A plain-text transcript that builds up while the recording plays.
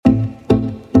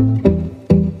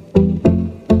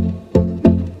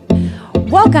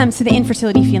Welcome to the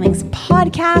Infertility Feelings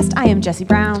podcast. I am Jessie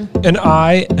Brown. And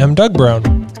I am Doug Brown.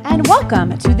 And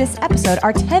welcome to this episode,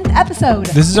 our 10th episode.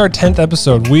 This is our 10th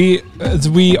episode.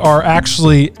 We are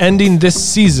actually ending this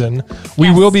season. We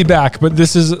Yes. will be back, but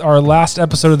this is our last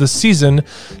episode of the season,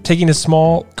 taking a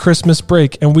small Christmas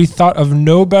break. And we thought of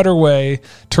no better way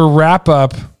to wrap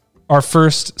up our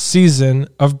first season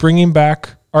of bringing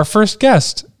back our first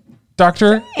guest,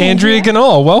 Dr. Andrea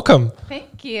Ganol. Welcome. Thank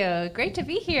you. Great to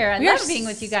be here. I We are love being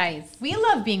with you guys. We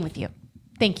love being with you.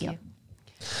 Thank you.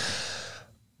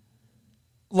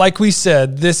 Like we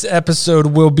said, this episode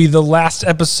will be the last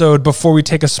episode before we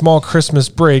take a small Christmas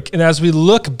break. And as we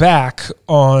look back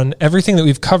on everything that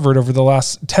we've covered over the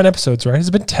last 10 episodes, right? Has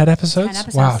it been 10 episodes? 10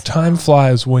 episodes. Wow, time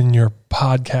flies when you're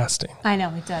podcasting. I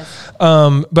know, it does.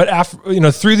 But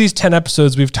after, through these 10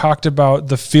 episodes, we've talked about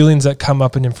the feelings that come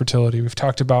up in infertility. We've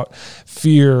talked about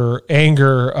fear,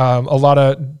 anger, a lot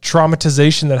of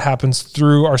traumatization that happens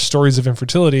through our stories of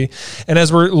infertility. And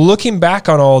as we're looking back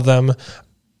on all of them,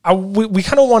 we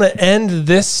kind of want to end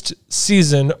this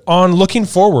season on looking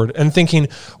forward and thinking,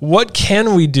 what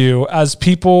can we do as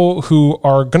people who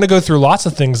are going to go through lots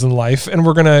of things in life, and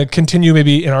we're going to continue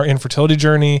maybe in our infertility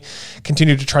journey,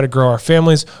 continue to try to grow our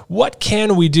families. What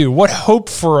can we do? What hope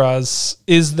for us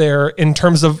is there in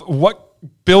terms of what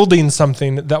building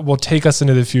something that will take us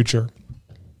into the future?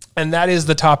 And that is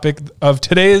the topic of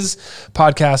today's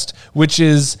podcast, which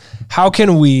is how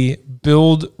can we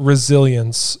build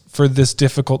resilience for this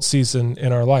difficult season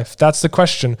in our life? That's the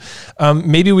question.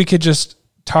 Maybe we could just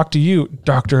talk to you,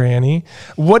 Dr. Annie.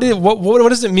 What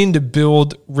does it mean to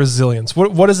build resilience?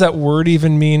 What does that word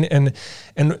even mean? And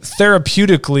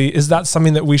therapeutically, is that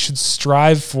something that we should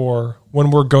strive for when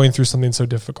we're going through something so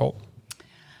difficult?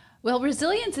 Well,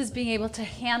 resilience is being able to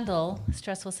handle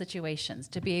stressful situations,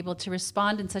 to be able to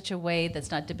respond in such a way that's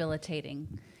not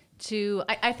debilitating.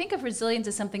 I think of resilience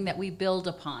as something that we build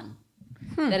upon.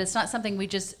 That it's not something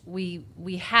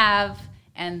we have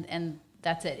and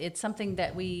that's it. It's something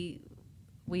that we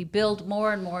build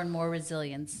more and more and more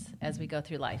resilience as we go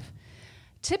through life.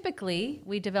 Typically,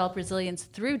 we develop resilience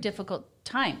through difficult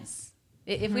times.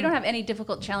 If we don't have any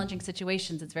difficult, challenging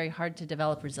situations, it's very hard to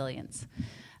develop resilience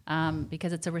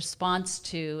because it's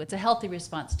a healthy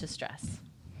response to stress.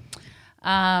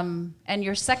 And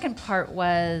your second part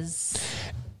was...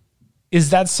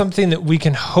 Is that something that we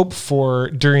can hope for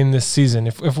during this season?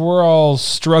 If we're all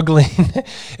struggling,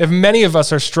 if many of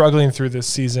us are struggling through this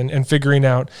season and figuring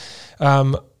out,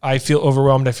 I feel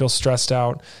overwhelmed, I feel stressed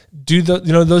out.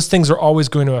 Those things are always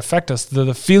going to affect us.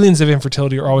 The feelings of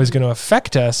infertility are always going to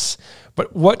affect us.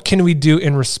 But what can we do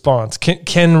in response?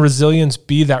 Can resilience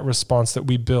be that response that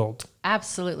we build?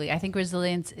 Absolutely. I think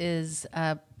resilience is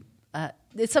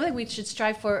it's something we should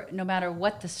strive for no matter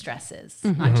what the stress is,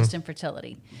 not just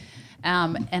infertility.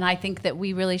 And I think that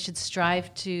we really should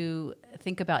strive to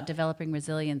think about developing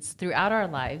resilience throughout our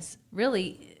lives.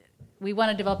 Really, we want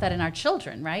to develop that in our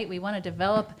children, right? We want to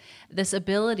develop this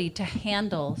ability to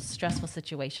handle stressful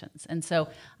situations. And so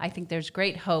I think there's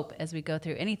great hope as we go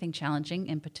through anything challenging,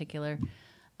 in particular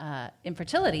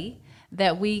infertility,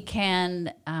 that we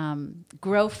can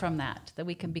grow from that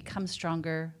we can become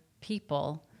stronger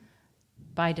people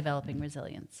by developing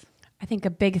resilience. I think a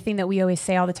big thing that we always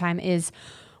say all the time is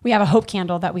we have a hope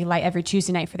candle that we light every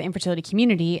Tuesday night for the infertility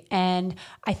community. And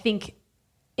I think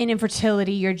in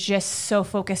infertility, you're just so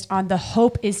focused on the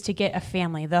hope is to get a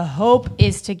family. The hope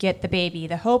is to get the baby.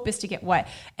 The hope is to get what?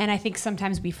 And I think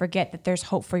sometimes we forget that there's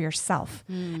hope for yourself.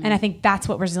 And I think that's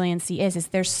what resiliency is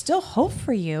there's still hope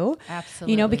for you.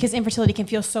 Absolutely. Because infertility can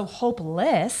feel so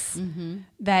hopeless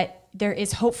that there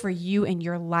is hope for you in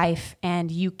your life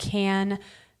and you can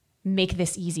make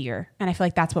this easier. And I feel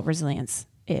like that's what resilience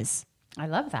is. I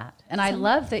love that. And I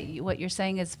love that what you're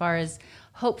saying as far as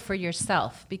hope for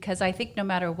yourself, because I think no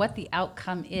matter what the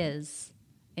outcome is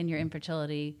in your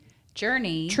infertility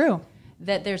journey, True.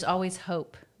 that there's always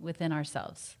hope within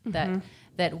ourselves,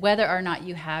 that whether or not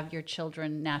you have your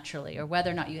children naturally or whether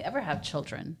or not you ever have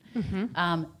children,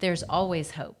 there's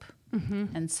always hope.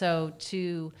 And so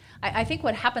I think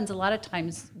what happens a lot of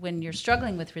times when you're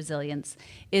struggling with resilience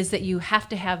is that you have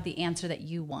to have the answer that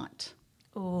you want.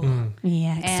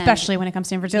 Yeah, especially when it comes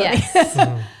to infertility. Yes.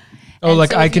 So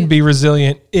I can be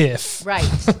resilient if. Right.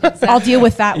 Exactly. I'll deal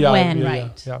with that when. Yeah,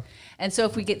 Right. Yeah. And so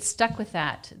if we get stuck with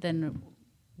that, then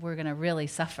we're going to really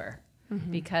suffer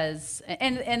because,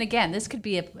 and again, this could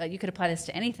be, you could apply this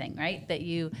to anything, right? That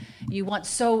you want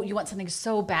something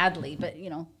so badly, but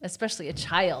especially a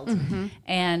child.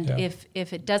 And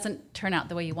if it doesn't turn out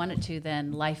the way you want it to,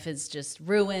 then life is just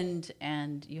ruined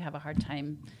and you have a hard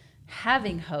time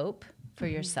having hope for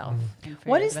yourself. And for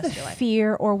What the is rest the of your life.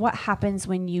 fear, or what happens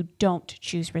when you don't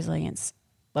choose resilience?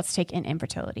 Let's take in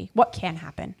infertility. What can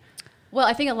happen? Well,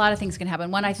 I think a lot of things can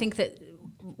happen. One, I think that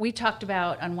we talked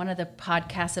about on one of the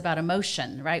podcasts about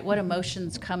emotion, right? What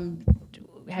emotions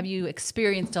have you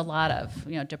experienced a lot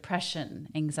of? Depression,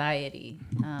 anxiety,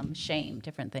 shame,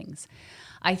 different things.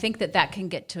 I think that can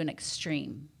get to an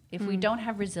extreme. If we don't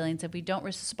have resilience, if we don't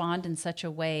respond in such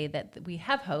a way that we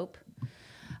have hope,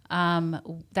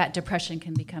 that depression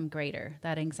can become greater,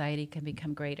 that anxiety can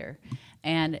become greater,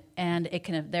 and it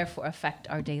can therefore affect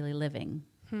our daily living.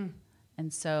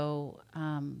 And so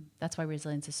that's why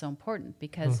resilience is so important,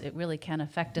 because it really can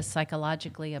affect us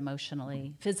psychologically,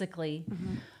 emotionally, physically,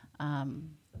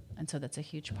 and so that's a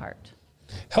huge part.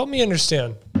 Help me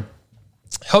understand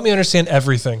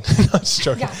everything. No, just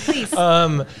joking. Yeah, please.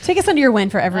 Take us under your wing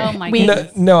for every. Oh my wing.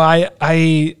 goodness. No,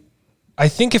 I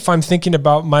think if I'm thinking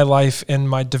about my life and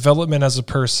my development as a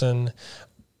person,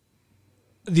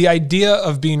 the idea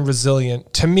of being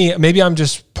resilient, to me, maybe I'm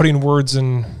just putting words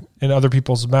in other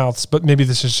people's mouths, but maybe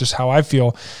this is just how I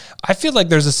feel. I feel like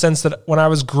there's a sense that when I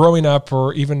was growing up,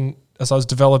 or even as I was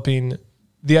developing,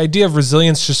 the idea of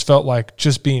resilience just felt like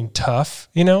just being tough,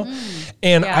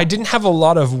 and I didn't have a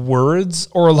lot of words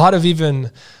or a lot of even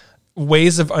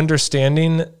ways of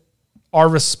understanding our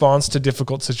response to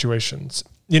difficult situations.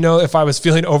 If I was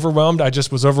feeling overwhelmed, I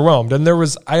just was overwhelmed. And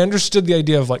I understood the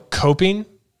idea of like coping,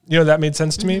 that made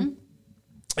sense to me.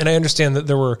 And I understand that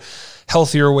there were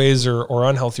healthier ways or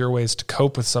unhealthier ways to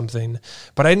cope with something,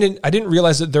 but I didn't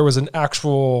realize that there was an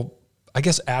actual, I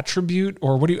guess, attribute,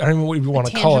 or I don't know what you want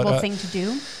to call it. Tangible thing to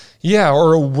do. Yeah,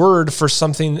 or a word for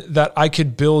something that I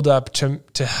could build up to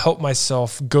help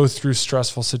myself go through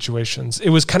stressful situations. It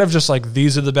was kind of just like,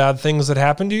 these are the bad things that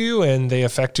happen to you, and they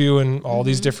affect you in all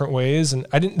these different ways. And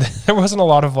there wasn't a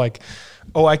lot of like,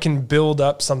 oh, I can build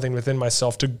up something within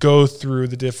myself to go through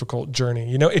the difficult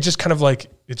journey. It just kind of like,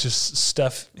 it just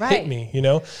stuff hit me,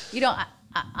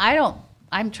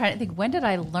 I'm trying to think, when did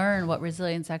I learn what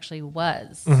resilience actually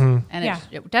was? And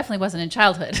it definitely wasn't in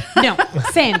childhood. No,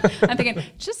 same. I'm thinking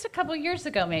just a couple years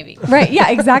ago, maybe. Right. Yeah,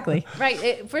 exactly.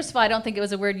 Right. First of all, I don't think it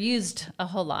was a word used a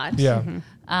whole lot. Yeah.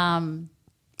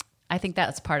 I think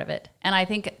that's part of it. And I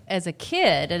think as a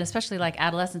kid, and especially like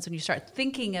adolescence, when you start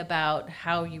thinking about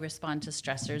how you respond to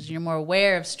stressors, you're more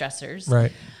aware of stressors.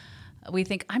 Right. We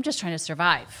think, I'm just trying to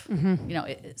survive.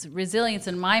 Resilience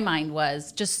in my mind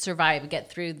was just survive, get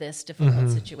through this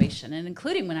difficult situation. And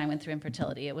including when I went through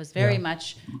infertility, it was very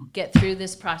much get through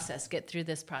this process.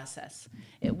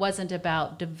 It wasn't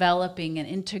about developing and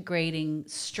integrating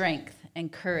strength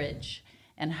and courage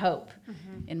and hope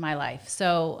in my life.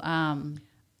 So,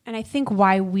 And I think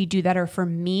why we do that, or for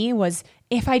me, was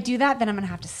if I do that, then I'm going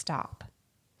to have to stop.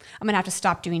 I'm going to have to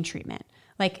stop doing treatment.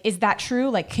 Like, is that true?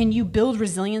 Like, can you build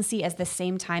resiliency at the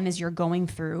same time as you're going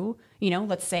through,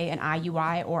 let's say an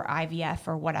IUI or IVF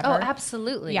or whatever? Oh,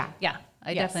 absolutely. Yeah. Yeah.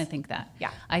 I definitely think that.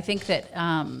 Yeah. I think that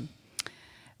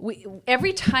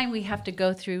every time we have to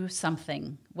go through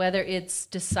something, whether it's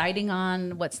deciding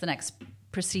on what's the next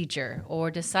procedure, or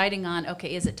deciding on,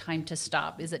 okay, is it time to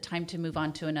stop? Is it time to move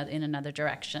on to another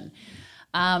direction?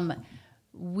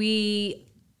 We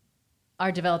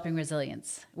are developing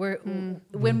resilience. When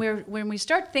we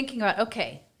start thinking about,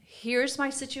 okay, here's my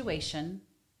situation,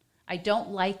 I don't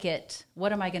like it,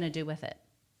 what am I going to do with it?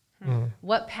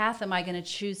 What path am I going to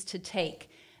choose to take?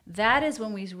 That is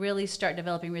when we really start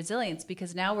developing resilience,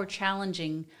 because now we're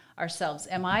challenging ourselves.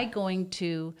 Am I going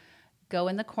to go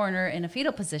in the corner in a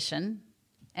fetal position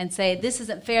and say, this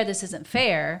isn't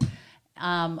fair,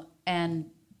 and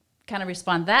kind of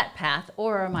respond that path?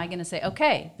 Or am I going to say,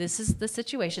 okay, this is the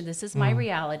situation, this is my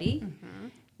reality,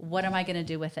 what am I going to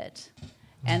do with it?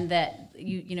 And that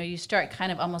you start kind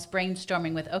of almost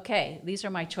brainstorming with, okay, these are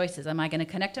my choices. Am I going to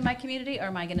connect to my community, or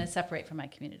am I going to separate from my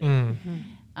community?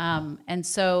 And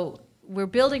so we're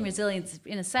building resilience,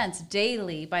 in a sense,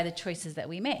 daily by the choices that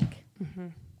we make.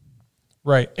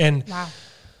 Right. And Wow.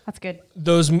 That's good.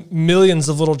 those millions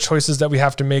of little choices that we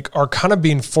have to make are kind of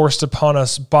being forced upon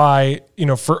us by,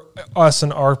 for us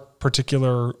in our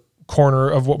particular corner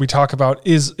of what we talk about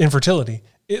is infertility.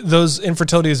 Those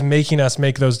infertility is making us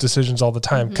make those decisions all the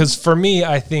time. Because for me,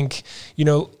 I think,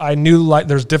 I knew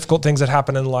there's difficult things that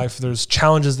happen in life. There's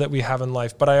challenges that we have in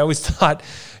life. But I always thought,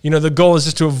 the goal is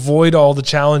just to avoid all the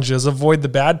challenges, avoid the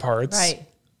bad parts. Right.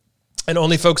 And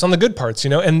only focus on the good parts,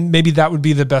 and maybe that would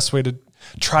be the best way to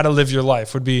try to live your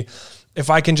life, would be, if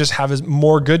I can just have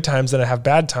more good times than I have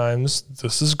bad times,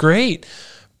 this is great.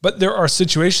 But there are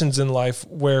situations in life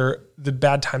where the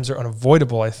bad times are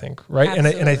unavoidable, I think, right?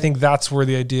 And I think that's where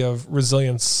the idea of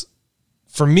resilience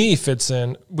for me fits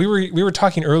in. We were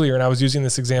talking earlier, and I was using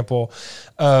this example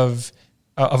of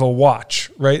a watch,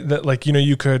 right? That like,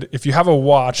 you could, if you have a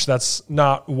watch that's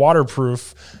not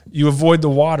waterproof, you avoid the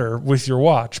water with your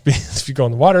watch, because if you go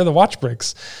in the water, the watch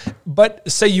breaks. But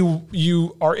say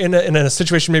you are in a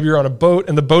situation, maybe you're on a boat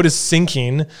and the boat is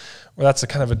sinking. Well, that's a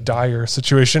kind of a dire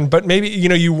situation, but maybe,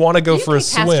 you want to go for a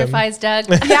swim. Catastrophize, Doug.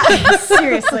 Yeah,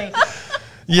 seriously.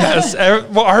 Yes.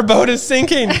 Well, our boat is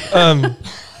sinking.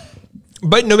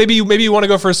 But no, maybe you want to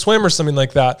go for a swim or something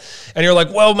like that. And you're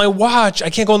like, well, my watch, I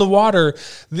can't go in the water.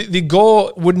 The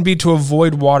goal wouldn't be to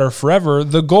avoid water forever.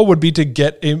 The goal would be to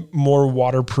get a more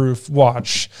waterproof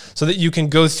watch so that you can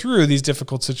go through these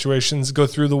difficult situations, go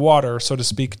through the water, so to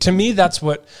speak. To me, that's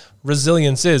what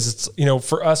resilience is. It's,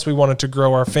 for us, we wanted to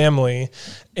grow our family,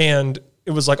 and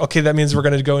it was like, okay, that means we're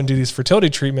going to go and do these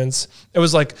fertility treatments. It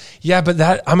was like, yeah, but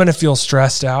I'm going to feel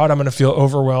stressed out. I'm going to feel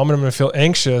overwhelmed. I'm going to feel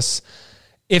anxious.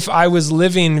 If I was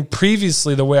living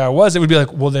previously the way I was, it would be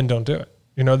like, well, then don't do it.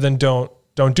 Then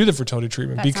don't do the fertility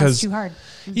treatment, That because sounds too hard.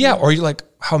 Mm-hmm. Yeah. Or you're like,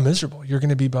 how miserable. You're going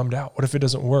to be bummed out. What if it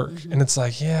doesn't work? Mm-hmm. And it's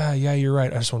like, yeah, you're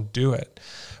right. I just won't do it.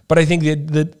 But I think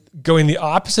that going the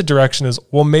opposite direction is,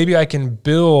 well, maybe I can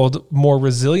build more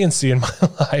resiliency in my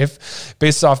life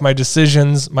based off my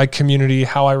decisions, my community,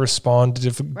 how I respond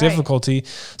to difficulty,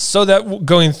 so that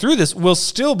going through this will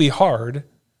still be hard,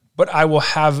 but I will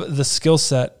have the skill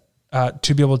set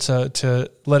to be able to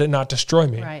let it not destroy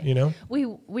me, Right.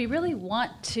 We really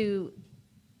want to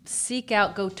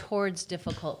go towards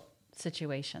difficult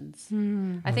situations.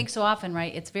 I think so often,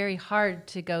 right, it's very hard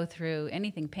to go through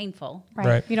anything painful.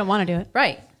 Right. You don't want to do it.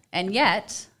 Right. And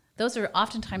yet, those are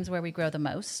oftentimes where we grow the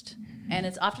most. And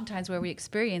it's oftentimes where we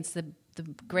experience the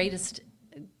greatest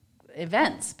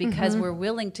events, because we're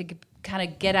willing to kind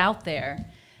of get out there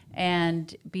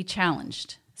and be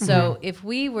challenged. So if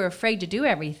we were afraid to do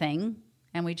everything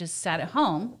and we just sat at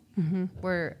home,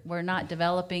 we're not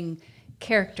developing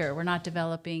character, we're not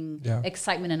developing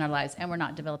excitement in our lives, and we're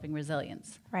not developing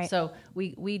resilience. Right. So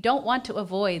we don't want to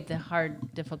avoid the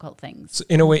hard, difficult things. So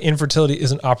in a way, infertility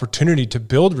is an opportunity to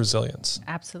build resilience.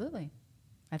 Absolutely.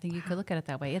 I think you could look at it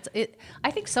that way.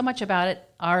 I think so much about it,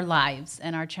 our lives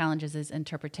and our challenges, is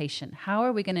interpretation. How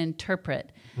are we going to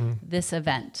interpret this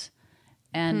event?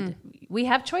 And we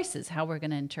have choices how we're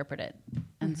going to interpret it.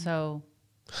 And so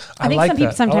I think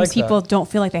like sometimes that. people don't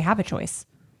feel like they have a choice,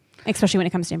 especially when it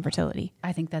comes to infertility.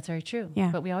 I think that's very true. Yeah.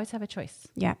 But we always have a choice.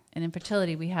 Yeah. In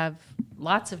infertility, we have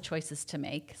lots of choices to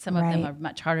make. Some of them Right. are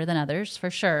much harder than others, for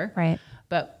sure. Right.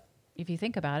 But if you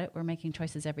think about it, we're making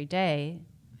choices every day.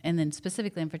 And then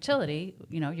specifically in fertility,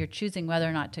 you're choosing whether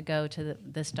or not to go to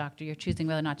this doctor. You're choosing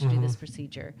whether or not to do this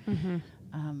procedure.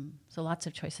 So lots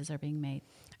of choices are being made.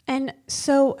 And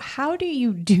so how do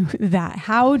you do that?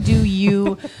 How do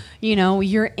you,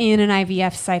 you're in an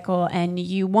IVF cycle and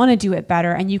you want to do it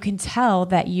better, and you can tell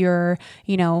that you're,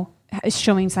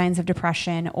 showing signs of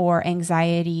depression or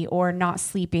anxiety or not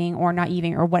sleeping or not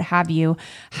eating or what have you.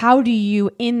 How do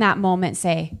you in that moment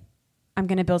say, I'm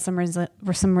going to build some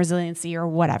resiliency or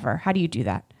whatever? How do you do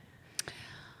that?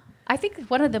 I think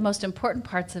one of the most important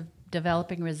parts of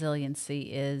developing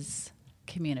resiliency is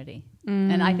community.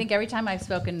 And I think every time I've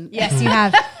spoken, Yes, you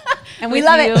have. And we with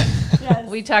love you, it.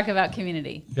 we talk about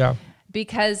community. Yeah.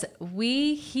 Because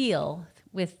we heal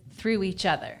through each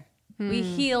other. We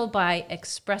heal by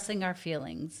expressing our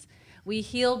feelings. We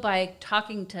heal by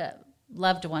talking to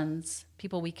loved ones,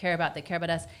 people we care about that care about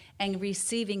us, and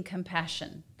receiving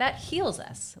compassion. That heals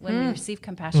us when we receive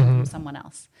compassion from someone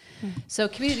else. So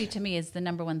community to me is the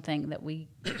number one thing that we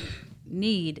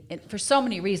need for so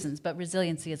many reasons, but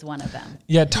resiliency is one of them.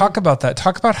 Yeah. Talk about that.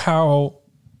 Talk about how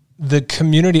the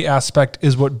community aspect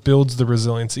is what builds the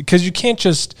resiliency. Because you can't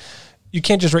just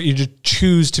right. You just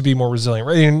choose to be more resilient,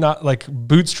 right? You're not like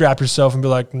bootstrap yourself and be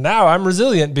like, now I'm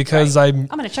resilient because I'm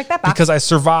going to check that box. because I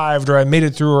survived or I made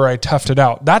it through or I toughed it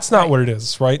out. That's not what it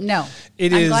is, right? No, I'm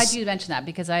glad you mentioned that,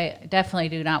 because I definitely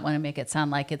do not want to make it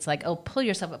sound like it's like, oh, pull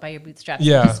yourself up by your bootstraps.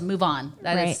 Yeah. And just move on.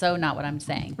 That Right. is so not what I'm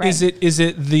saying. Right. Is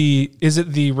it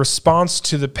the response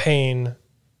to the pain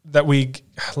that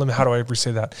how do I ever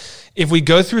say that? If we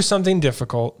go through something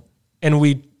difficult and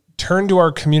we turn to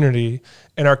our community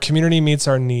and our community meets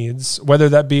our needs, whether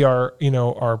that be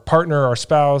our partner, our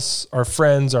spouse, our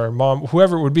friends, our mom,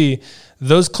 whoever it would be,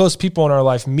 those close people in our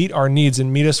life meet our needs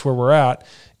and meet us where we're at.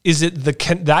 Is it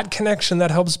that connection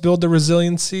that helps build the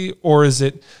resiliency, or is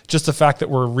it just the fact that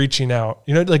we're reaching out?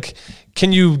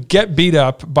 Can you get beat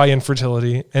up by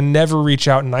infertility and never reach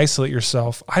out and isolate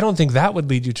yourself? I don't think that would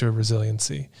lead you to a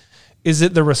resiliency. Is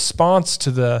it the response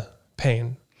to the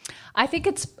pain? I think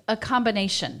it's a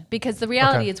combination, because the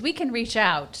reality Okay. is we can reach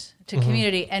out to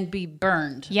community and be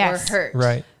burned Yes. or hurt.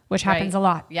 Right. Which happens a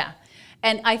lot. Yeah.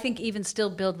 And I think even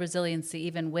still build resiliency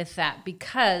even with that,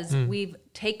 because we've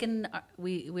taken,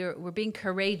 we're being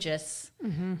courageous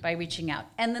by reaching out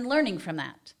and then learning from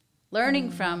that.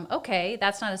 Learning from, okay,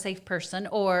 that's not a safe person,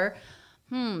 or,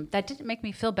 that didn't make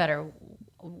me feel better.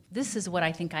 This is what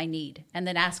I think I need. And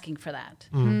then asking for that.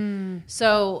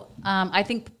 So I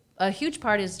think a huge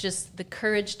part is just the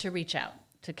courage to reach out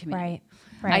to community.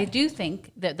 Right. I do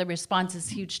think that the response is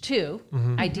huge too.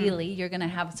 Ideally, you're going to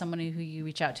have someone who you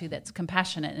reach out to that's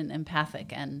compassionate and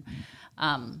empathic and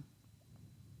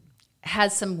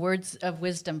has some words of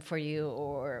wisdom for you,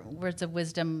 or words of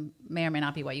wisdom may or may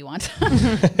not be what you want.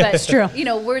 But It's true.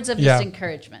 Words of Yeah. just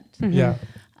encouragement. Yeah.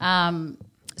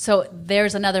 So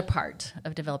there's another part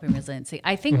of developing resiliency.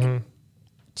 I think,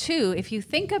 too, if you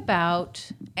think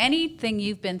about anything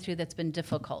you've been through that's been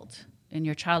difficult in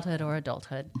your childhood or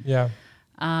adulthood, Yeah.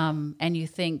 and you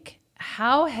think,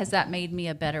 how has that made me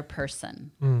a better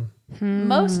person?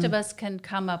 Most of us can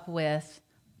come up with,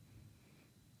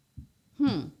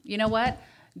 you know what?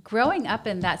 Growing up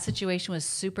in that situation was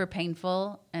super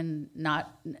painful and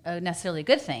not necessarily a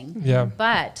good thing. Yeah.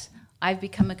 But I've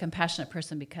become a compassionate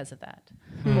person because of that.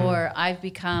 Or I've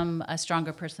become a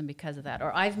stronger person because of that.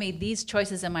 Or I've made these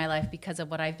choices in my life because of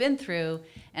what I've been through,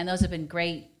 and those have been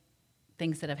great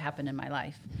things that have happened in my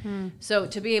life. So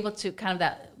to be able to kind of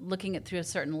that, looking at through a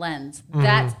certain lens,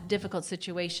 that difficult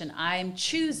situation, I'm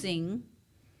choosing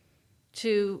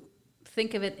to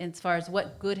think of it as far as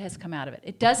what good has come out of it.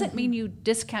 It doesn't mean you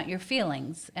discount your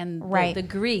feelings and the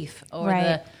grief or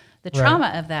the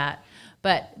trauma of that,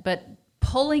 but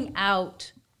pulling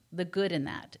out the good in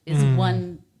that is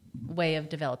one way of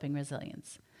developing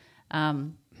resilience.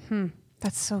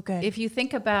 That's so good. If you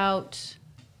think about,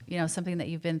 something that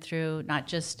you've been through, not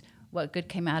just what good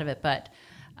came out of it, but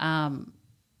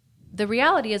the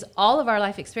reality is all of our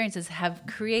life experiences have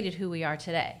created who we are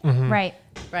today. Right.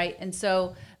 Right? And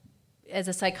so as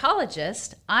a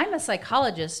psychologist, I'm a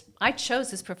psychologist. I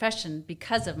chose this profession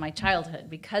because of my childhood,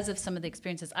 because of some of the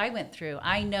experiences I went through.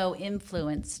 I know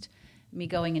influenced me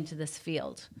going into this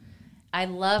field. I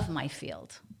love my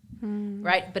field.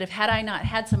 Right? But had I not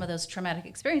had some of those traumatic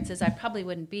experiences, I probably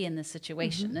wouldn't be in this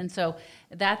situation. And so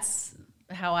that's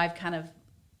how I've kind of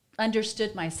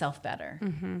understood myself better,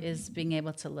 is being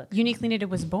able to look. Uniquely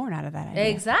Knitted was born out of that idea.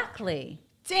 Exactly.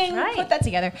 Dang, Right. put that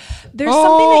together. There's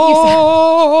something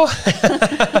that you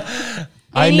said.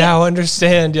 I now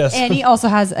understand. Yes. Annie also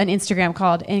has an Instagram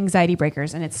called Anxiety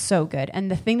Breakers, and it's so good. And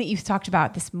the thing that you talked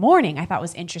about this morning, I thought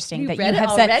was interesting. You that read you it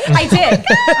have said, already? I did.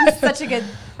 I'm such a good.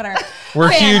 Whatever.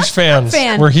 We're huge fans.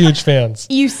 Fan. We're huge fans.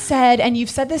 You said, and you've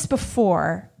said this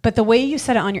before, but the way you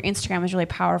said it on your Instagram was really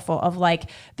powerful. Of like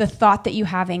the thought that you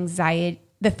have anxiety.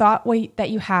 The thought that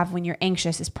you have when you're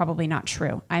anxious is probably not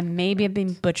true. I maybe have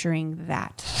been butchering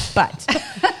that, but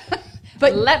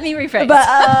Let me rephrase. But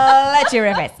let you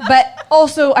rephrase. But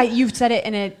also, you've said it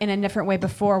in a different way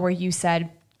before, where you said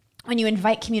when you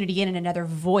invite community in another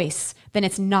voice, then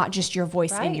it's not just your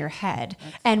voice in your head.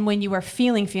 And when you are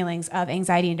feeling feelings of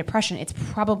anxiety and depression, it's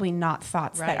probably not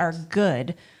thoughts that are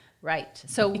good. Right.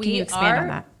 So Can you expand on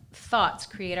that? Thoughts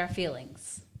create our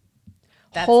feelings.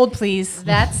 Hold, please.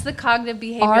 That's the cognitive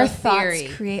behavioral Our theory.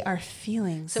 thoughts create our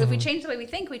feelings. So if we change the way we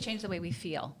think, we change the way we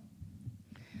feel.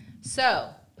 So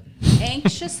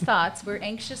anxious thoughts, we're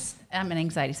anxious. I'm an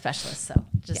anxiety specialist, so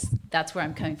that's where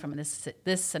I'm coming from in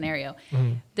this scenario.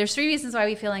 There's 3 reasons why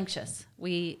we feel anxious.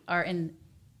 We are in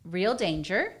real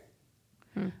danger.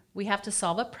 We have to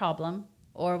solve a problem,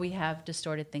 or we have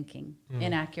distorted thinking,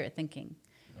 inaccurate thinking.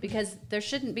 Because there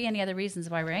shouldn't be any other reasons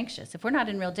why we're anxious. If we're not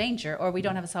in real danger or we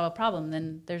don't have to solve a problem,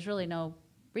 then there's really no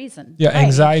reason. Yeah,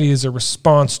 anxiety is a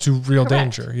response to real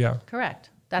Correct. danger. Yeah. Correct.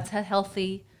 That's a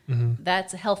healthy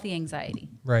anxiety.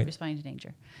 Right. Responding to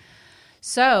danger.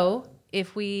 So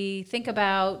if we think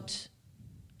about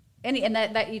and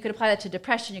that you could apply that to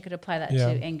depression, you could apply that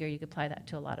to anger, you could apply that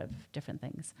to a lot of different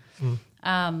things.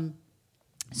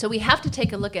 So we have to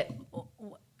take a look at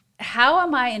how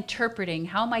am I interpreting,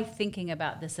 how am I thinking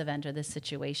about this event or this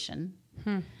situation?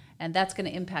 And that's going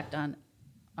to impact on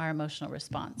our emotional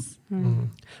response.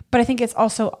 But I think it's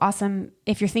also awesome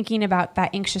if you're thinking about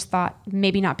that anxious thought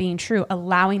maybe not being true,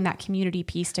 allowing that community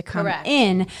piece to come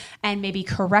in and maybe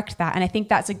correct that. And I think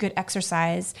that's a good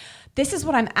exercise. This is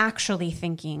what I'm actually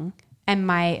thinking, and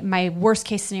my worst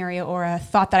case scenario, or a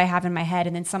thought that I have in my head,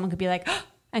 and then someone could be like,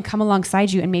 and come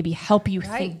alongside you and maybe help you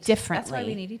think differently. That's why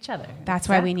we need each other. That's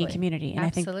why we need community. And I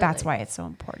think that's why it's so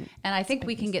important. And I think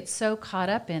we can get so caught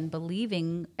up in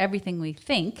believing everything we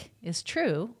think is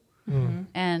true.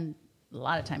 And a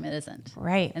lot of time it isn't.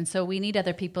 Right. And so we need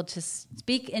other people to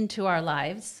speak into our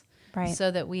lives Right.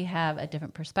 so that we have a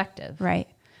different perspective. Right.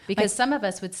 Because some of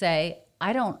us would say,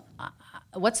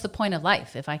 what's the point of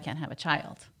life if I can't have a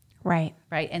child? Right.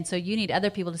 Right. And so you need other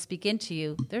people to speak into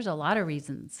you. There's a lot of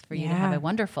reasons for you to Yeah. have a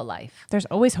wonderful life. There's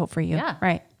always hope for you. Yeah.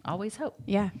 Right. Always hope.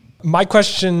 Yeah. My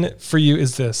question for you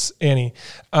is this, Annie.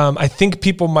 I think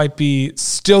people might be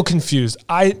still confused.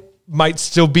 I might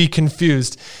still be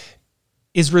confused.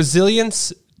 Is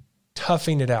resilience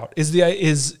toughing it out?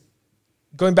 Is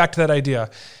going back to that idea.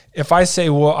 If I say,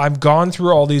 well, I've gone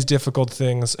through all these difficult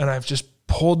things and I've just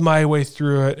pulled my way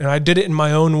through it and I did it in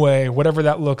my own way, whatever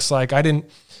that looks like. I didn't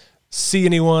see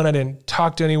anyone. I didn't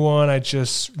talk to anyone. I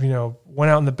just, went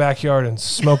out in the backyard and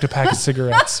smoked a pack of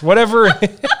cigarettes, whatever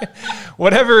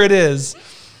it is.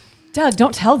 Doug,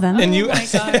 don't tell them. And you,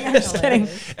 I'm just kidding.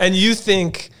 and you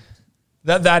think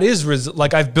that is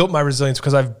like I've built my resilience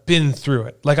because I've been through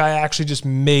it. Like I actually just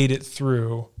made it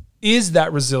through. Is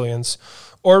that resilience?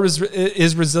 Or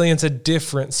is resilience a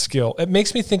different skill? It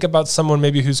makes me think about someone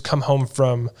maybe who's come home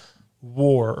from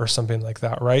war or something like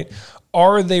that, right?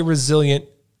 Are they resilient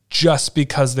just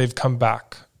because they've come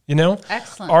back?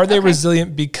 Excellent. Are they Okay.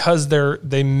 resilient because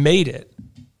they made it?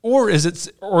 Or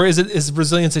is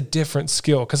resilience a different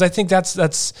skill? Because I think that's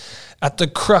at the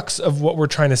crux of what we're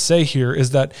trying to say here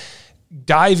is that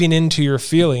diving into your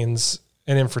feelings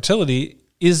and infertility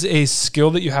is a skill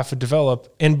that you have to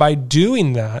develop. And by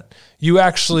doing that, you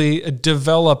actually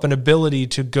develop an ability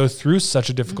to go through such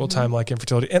a difficult time like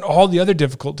infertility and all the other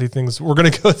difficulty things we're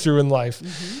going to go through in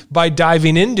life. By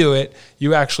diving into it,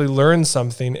 you actually learn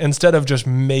something instead of just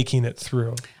making it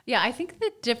through. Yeah, I think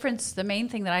the main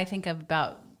thing that I think of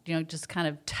about, just kind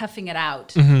of toughing it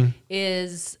out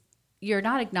is you're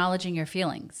not acknowledging your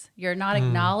feelings. You're not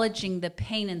acknowledging the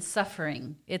pain and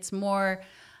suffering. It's more,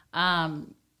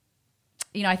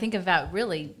 I think about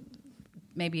really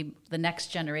maybe the next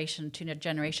generation, 2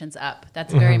 generations up.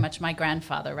 That's very much my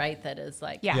grandfather, right? That is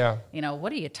like, Yeah.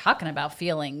 What are you talking about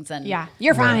feelings? And Yeah.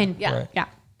 You're fine. Yeah. Right. Yeah.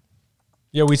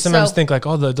 Yeah, we sometimes So- think like,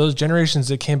 those generations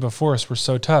that came before us were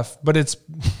so tough, but it's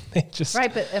they just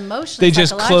right, but emotionally, they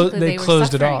just psychologically, they were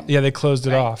closed it off. suffering. Yeah, they closed it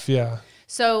Right. off. Yeah,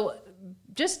 So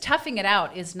just toughing it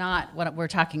out is not what we're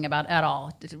talking about at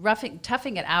all.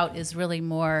 Toughing it out is really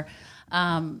more,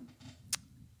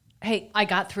 hey, I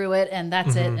got through it and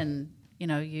that's it. And,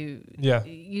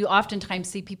 you oftentimes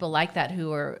see people like that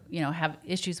who are, have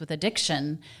issues with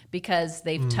addiction because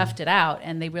they've toughed it out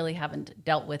and they really haven't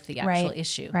dealt with the actual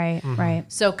issue. Right. Right.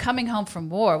 So coming home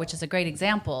from war, which is a great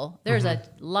example, there's a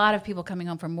lot of people coming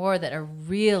home from war that are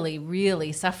really,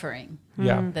 really suffering.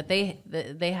 Yeah. That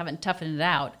they haven't toughened it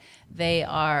out. They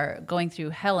are going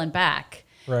through hell and back.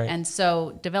 Right. And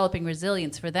so developing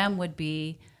resilience for them would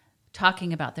be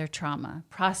talking about their trauma,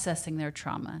 processing their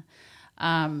trauma,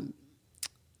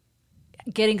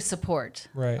 getting support,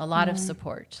 Right. a lot of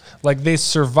support. like they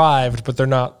survived, but they're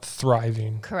not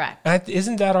thriving. Correct. And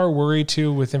isn't that our worry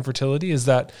too with infertility? Is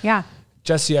that Yeah.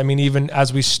 Jesse? I mean, even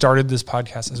as we started this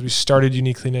podcast, as we started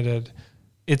Uniquely Knitted,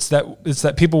 it's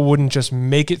that people wouldn't just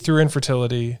make it through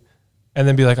infertility and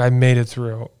then be like, I made it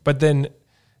through, but then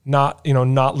not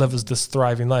live as this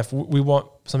thriving life. We want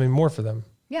something more for them.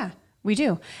 Yeah, we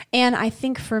do. And I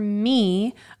think for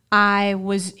me, I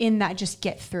was in that just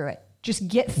get through it. Just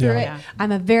get through it. Yeah.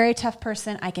 I'm a very tough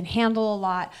person. I can handle a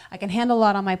lot. I can handle a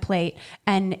lot on my plate.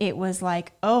 And it was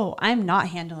like, oh, I'm not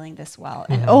handling this well.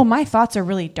 And oh, my thoughts are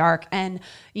really dark. And,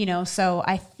 so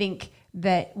I think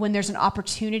that when there's an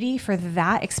opportunity for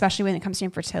that, especially when it comes to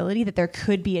infertility, that there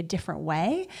could be a different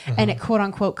way and it quote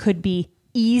unquote could be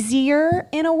easier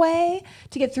in a way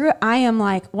to get through it. I am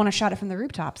like, want to shout it from the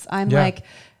rooftops. I'm like,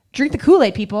 drink the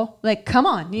Kool-Aid, people. Like, come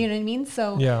on. You know what I mean?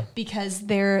 So because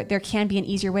there can be an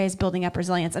easier way of building up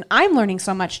resilience. And I'm learning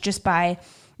so much just by,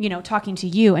 talking to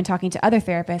you and talking to other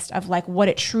therapists of like what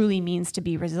it truly means to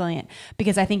be resilient.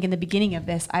 Because I think in the beginning of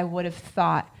this, I would have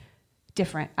thought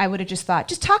different. I would have just thought,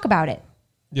 just talk about it.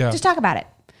 Yeah. Just talk about it.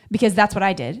 Because that's what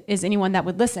I did, is anyone that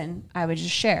would listen, I would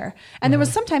just share. And there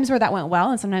was sometimes where that went well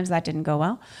and sometimes that didn't go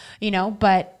well,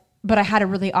 but I had a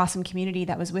really awesome community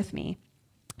that was with me.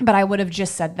 But I would have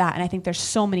just said that. And I think there's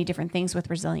so many different things with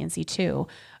resiliency too,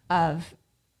 of,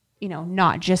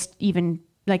 not just even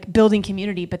like building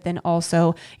community, but then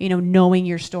also, knowing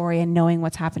your story and knowing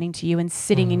what's happening to you and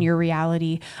sitting in your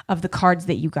reality of the cards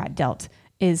that you got dealt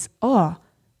is,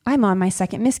 I'm on my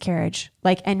second miscarriage,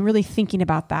 and really thinking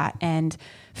about that and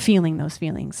feeling those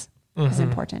feelings is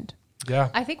important. Yeah.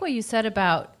 I think what you said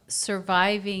about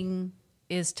surviving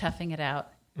is toughing it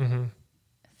out.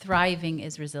 Thriving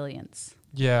is resilience.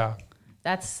 Yeah.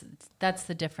 That's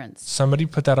the difference. Somebody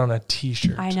put that on a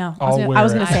T-shirt. I know. I'll wear I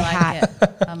was going it. to say I like hat. it.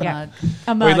 A Yeah. mug.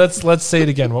 A mug. Wait, let's say it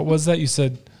again. What was that? You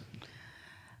said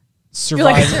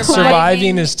like,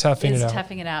 surviving is toughing it out.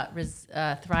 Toughing it out.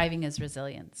 Thriving is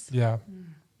resilience. Yeah.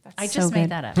 That's I so just made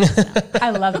good. that up. Just now. I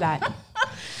love that.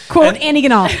 Quote Annie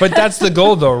Ganal. But that's the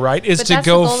goal, though, right? Is But to that's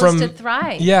go the goal, from is to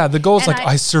thrive. Yeah, the goal is And like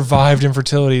I survived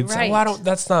infertility. It's like, Right. well,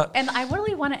 that's not. And I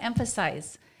really want to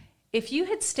emphasize, if you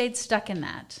had stayed stuck in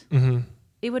that,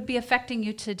 it would be affecting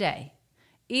you today.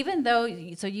 Even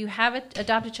though, so you have an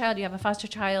adopted child, you have a foster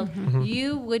child,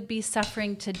 you would be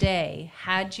suffering today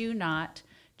had you not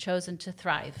chosen to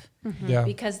thrive. Yeah.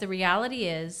 Because the reality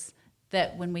is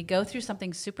that when we go through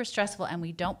something super stressful and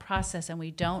we don't process and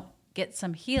we don't get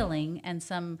some healing and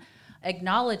some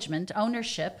acknowledgement,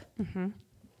 ownership,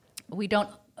 we don't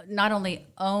not only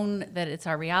own that it's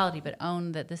our reality, but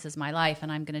own that this is my life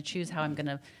and I'm going to choose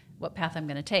what path I'm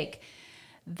going to take.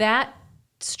 That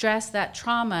stress, that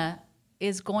trauma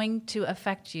is going to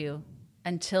affect you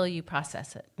until you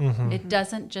process it. It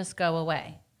doesn't just go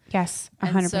away. Yes,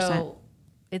 And 100%. so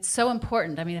it's so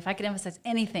important. I mean, if I could emphasize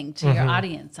anything to your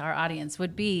audience, our audience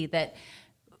would be that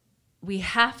we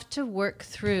have to work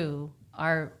through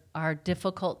our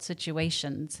difficult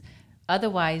situations.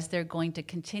 Otherwise, they're going to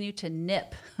continue to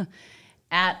nip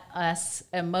at us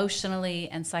emotionally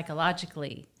and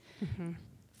psychologically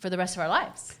for the rest of our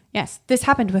lives. Yes, this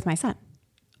happened with my son.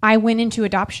 I went into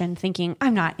adoption thinking,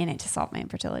 I'm not in it to solve my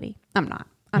infertility. I'm not.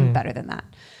 I'm better than that.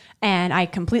 And I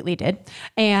completely did.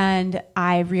 And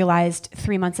I realized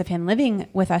 3 months of him living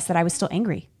with us that I was still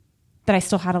angry, that I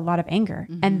still had a lot of anger.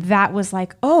 And that was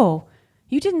like, oh,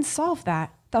 you didn't solve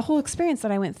that. The whole experience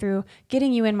that I went through,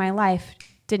 getting you in my life,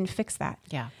 didn't fix that.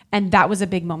 Yeah. And that was a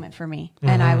big moment for me.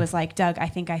 And I was like, Doug, I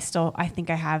think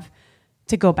I have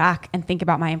to go back and think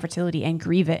about my infertility and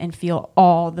grieve it and feel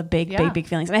all the big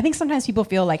feelings. And I think sometimes people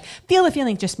feel the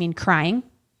feelings just mean crying.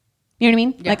 You know what I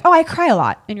mean? Yeah. Like, oh, I cry a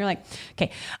lot. And you're like,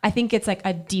 okay, I think it's like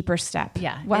a deeper step.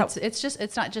 Yeah. Wow.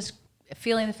 It's not just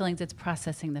feeling the feelings, it's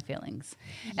processing the feelings.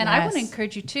 And I want to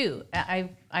encourage you too.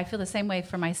 I feel the same way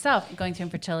for myself going through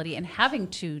infertility and having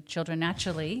 2 children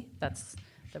naturally. That's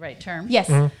the right term.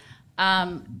 Yes.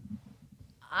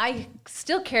 I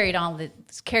still carried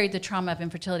the trauma of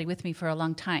infertility with me for a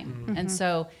long time. And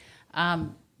so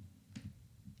no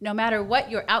matter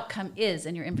what your outcome is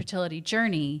in your infertility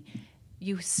journey,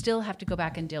 you still have to go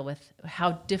back and deal with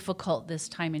how difficult this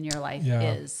time in your life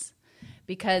is,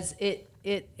 because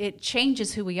it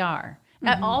changes who we are.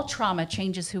 All trauma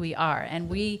changes who we are, and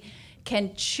we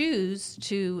can choose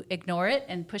to ignore it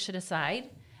and push it aside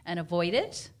and avoid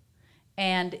it,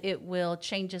 and it will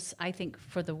change us, I think,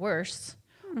 for the worse.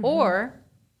 Or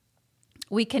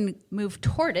we can move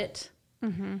toward it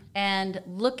and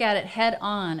look at it head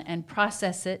on and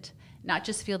process it, not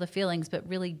just feel the feelings, but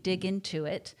really dig into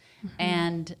it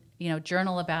and,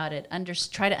 journal about it,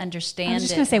 try to understand it. I was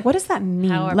just going to say, what does that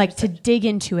mean? How our Like to dig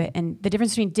into it, and the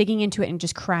difference between digging into it and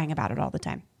just crying about it all the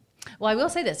time. Well, I will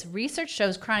say this. Research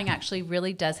shows crying actually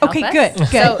really does help us. Good.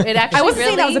 So it actually I wasn't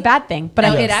saying that was a bad thing, but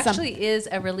it actually is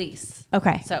a release.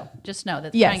 Okay. So just know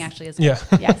that Yes. crying actually is Yeah.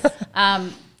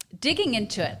 Yes. digging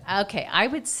into it. Okay, I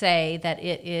would say that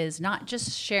it is not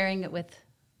just sharing it with,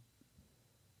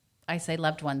 I say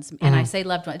loved ones, and I say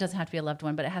loved one. It doesn't have to be a loved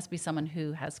one, but it has to be someone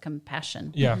who has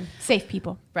compassion. Yeah. Safe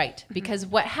people. Right, because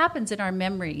what happens in our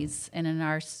memories and in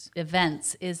our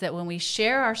events is that when we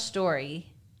share our story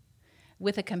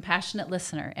with a compassionate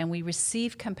listener and we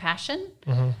receive compassion,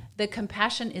 the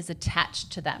compassion is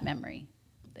attached to that memory.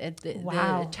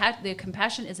 Wow. The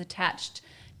compassion is attached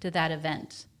to that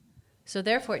event. So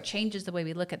therefore, it changes the way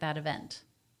we look at that event.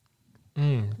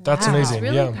 That's Wow. amazing. It's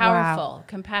really Yeah. powerful. Wow.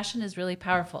 Compassion is really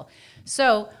powerful.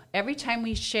 So every time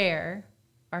we share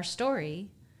our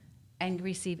story and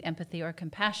receive empathy or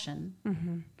compassion,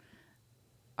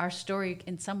 our story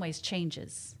in some ways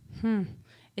changes.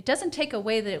 It doesn't take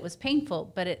away that it was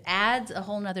painful, but it adds a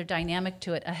whole nother dynamic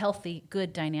to it, a healthy,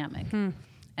 good dynamic.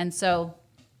 And so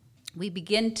we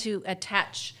begin to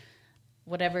attach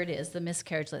whatever it is, the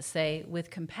miscarriage, let's say, with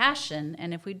compassion.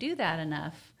 And if we do that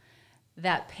enough,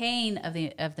 that pain of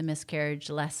the miscarriage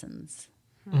lessens.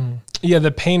 Yeah,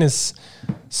 the pain is.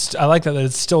 I like that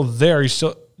it's still there.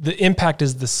 The impact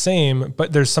is the same,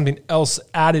 but there's something else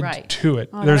added Right. to it.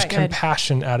 Oh, There's right. Good.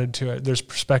 compassion added to it. There's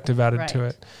perspective added to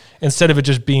Right. it, instead of it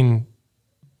just being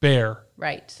bare.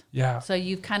 Right. Yeah. So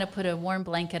you've kind of put a warm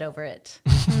blanket over it.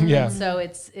 Yeah. So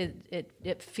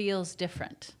it feels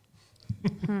different.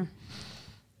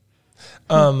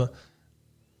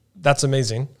 That's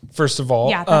amazing. First of all,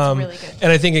 Yeah, that's really good.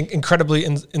 and I think incredibly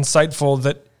insightful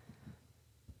that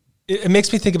it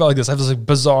makes me think about like this. I have this like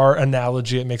bizarre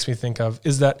analogy it makes me think of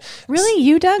is that Really?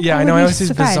 You, Doug? yeah, I would know. be I always these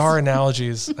surprised. bizarre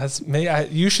analogies.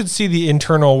 You should see the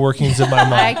internal workings of my I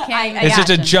mind. can't. It's just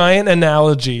a giant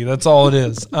analogy. That's all it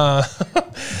is.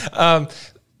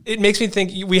 It makes me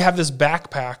think we have this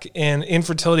backpack, and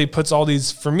infertility puts all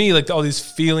these, for me, like all these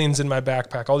feelings in my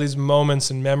backpack, all these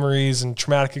moments and memories and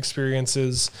traumatic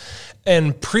experiences.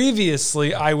 And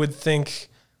previously, I would think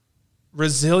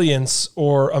resilience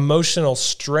or emotional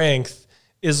strength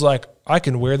is like, I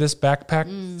can wear this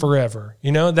backpack forever.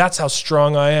 You know, that's how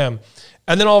strong I am.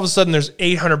 And then all of a sudden there's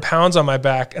 800 pounds on my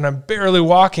back and I'm barely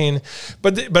walking.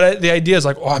 But the idea is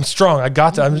like, oh, I'm strong. I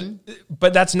got that.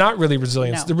 But that's not really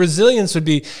resilience. No. The resilience would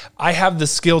be, I have the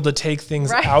skill to take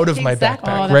things out of my exactly.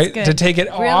 backpack, Oh, that's right? good. To take it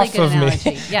Really off good of analogy.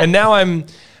 me. Yeah. And now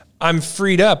I'm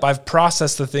freed up. I've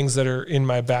processed the things that are in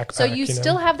my backpack. So you know?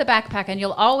 still have the backpack, and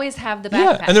you'll always have the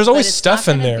Yeah, backpack. and there's always but it's stuff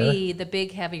not in gonna there. Be the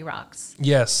big heavy rocks.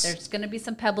 Yes. There's going to be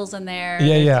some pebbles in there. Yeah,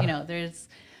 There's, yeah. You know, there's.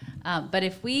 But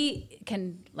if we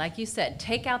can, like you said,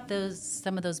 take out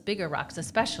some of those bigger rocks,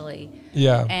 especially.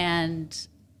 Yeah. And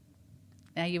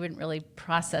now you wouldn't really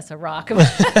process a rock.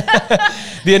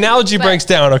 The analogy breaks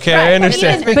down, okay? Right. I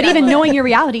understand. But even knowing your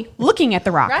reality, looking at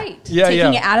the rock. Right. Yeah,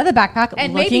 Taking yeah. it out of the backpack,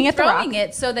 And looking maybe at the rock. throwing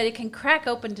it so that it can crack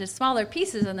open to smaller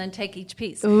pieces and then take each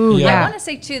piece. Ooh, Yeah. I want to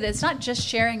say too that it's not just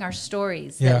sharing our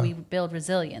stories Yeah. that we build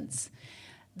resilience.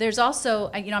 There's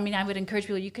also, I would encourage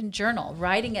people, you can journal.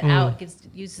 Writing it out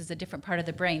uses a different part of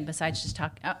the brain besides just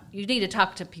talk. You need to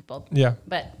talk to people. Yeah.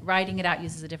 But writing it out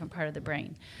uses a different part of the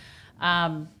brain.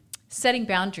 Setting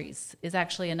boundaries is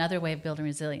actually another way of building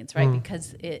resilience, right?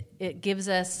 Because it gives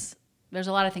us, there's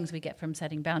a lot of things we get from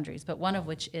setting boundaries, but one of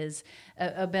which is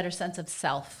a better sense of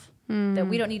self, that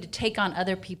we don't need to take on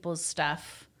other people's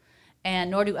stuff,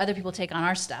 and nor do other people take on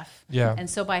our stuff. Yeah. And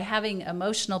so by having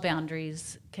emotional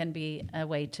boundaries can be a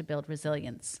way to build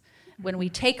resilience. When we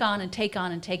take on and take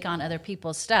on and take on other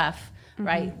people's stuff,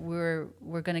 right, we're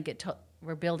going to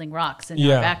we're building rocks in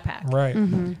our backpack. Right.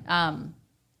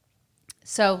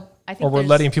 So I think Or we're there's-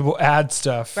 letting people add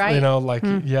stuff, Right. you know, like,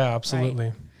 yeah,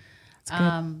 absolutely.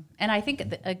 And I think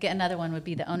again, another one would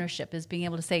be the ownership, is being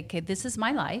able to say, okay, this is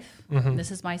my life,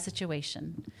 this is my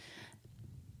situation.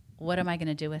 What am I going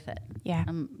to do with it? Yeah.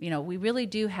 We really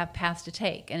do have paths to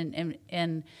take,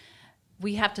 and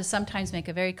we have to sometimes make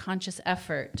a very conscious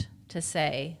effort to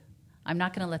say, I'm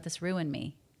not going to let this ruin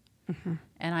me,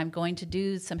 and I'm going to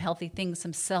do some healthy things,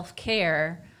 some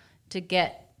self-care to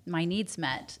get my needs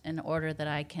met in order that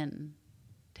I can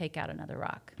take out another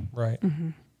rock. Right.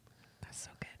 That's so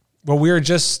good. Well, we are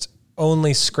just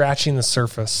only scratching the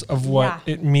surface of what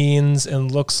Yeah. it means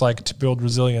and looks like to build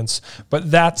resilience.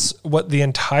 But that's what the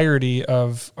entirety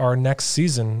of our next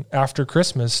season after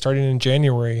Christmas, starting in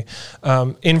January,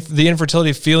 in the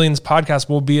Infertility Feelings podcast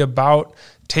will be about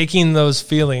taking those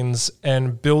feelings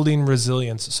and building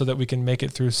resilience so that we can make it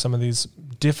through some of these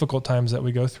difficult times that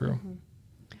we go through.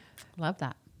 Love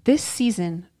that. This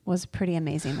season was pretty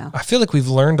amazing, though. I feel like we've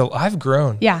learned I've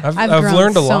grown. Yeah, I've grown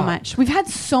learned a so lot. much. We've had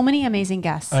so many amazing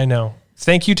guests. I know.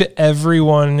 Thank you to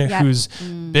everyone Yep. who's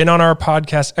been on our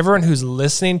podcast, everyone who's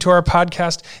listening to our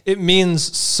podcast. It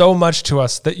means so much to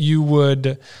us that you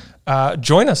would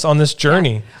join us on this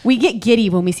journey. We get giddy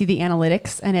when we see the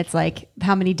analytics and it's like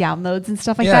how many downloads and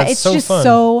stuff like Yeah, that. it's It's so just fun.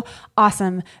 so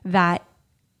awesome that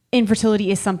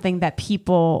infertility is something that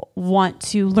people want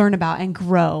to learn about and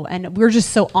grow. And we're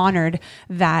just so honored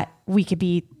that we could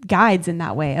be guides in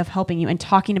that way of helping you and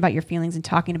talking about your feelings and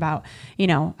talking about,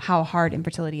 how hard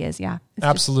infertility is. Yeah. It's just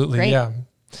Absolutely. great. Yeah.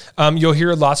 You'll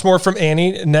hear lots more from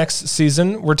Annie next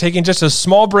season. We're taking just a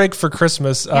small break for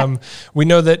Christmas. We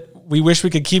know that we wish we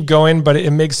could keep going, but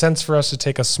it makes sense for us to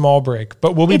take a small break.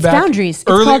 But we'll be It's back boundaries. It's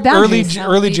called boundaries.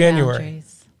 early January.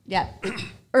 Boundaries. Yeah.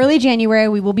 Early January,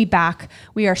 we will be back.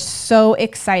 We are so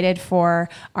excited for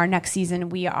our next season.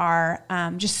 We are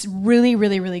just really,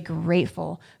 really, really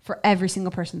grateful for every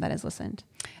single person that has listened.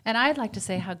 And I'd like to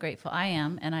say how grateful I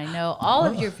am, and I know all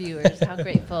of your viewers, how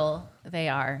grateful they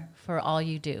are for all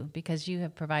you do, because you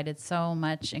have provided so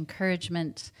much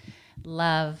encouragement,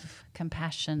 love,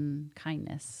 compassion,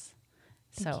 kindness.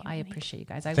 So I appreciate you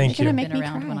guys. I Thank wish you. you'd You're been gonna make me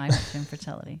around cry. when I was in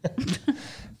fertility.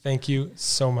 Thank you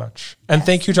so much. And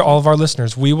thank you to all of our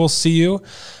listeners. We will see you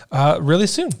really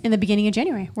soon. In the beginning of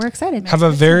January. We're excited. Have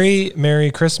a very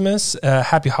Merry Christmas,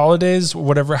 happy holidays,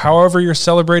 however you're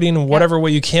celebrating, whatever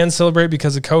way you can celebrate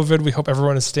because of COVID. We hope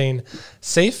everyone is staying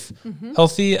safe,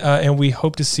 healthy, and we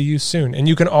hope to see you soon. And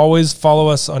you can always follow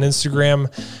us on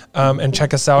Instagram and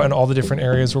check us out in all the different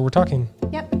areas where we're talking.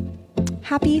 Yep.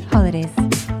 Happy holidays.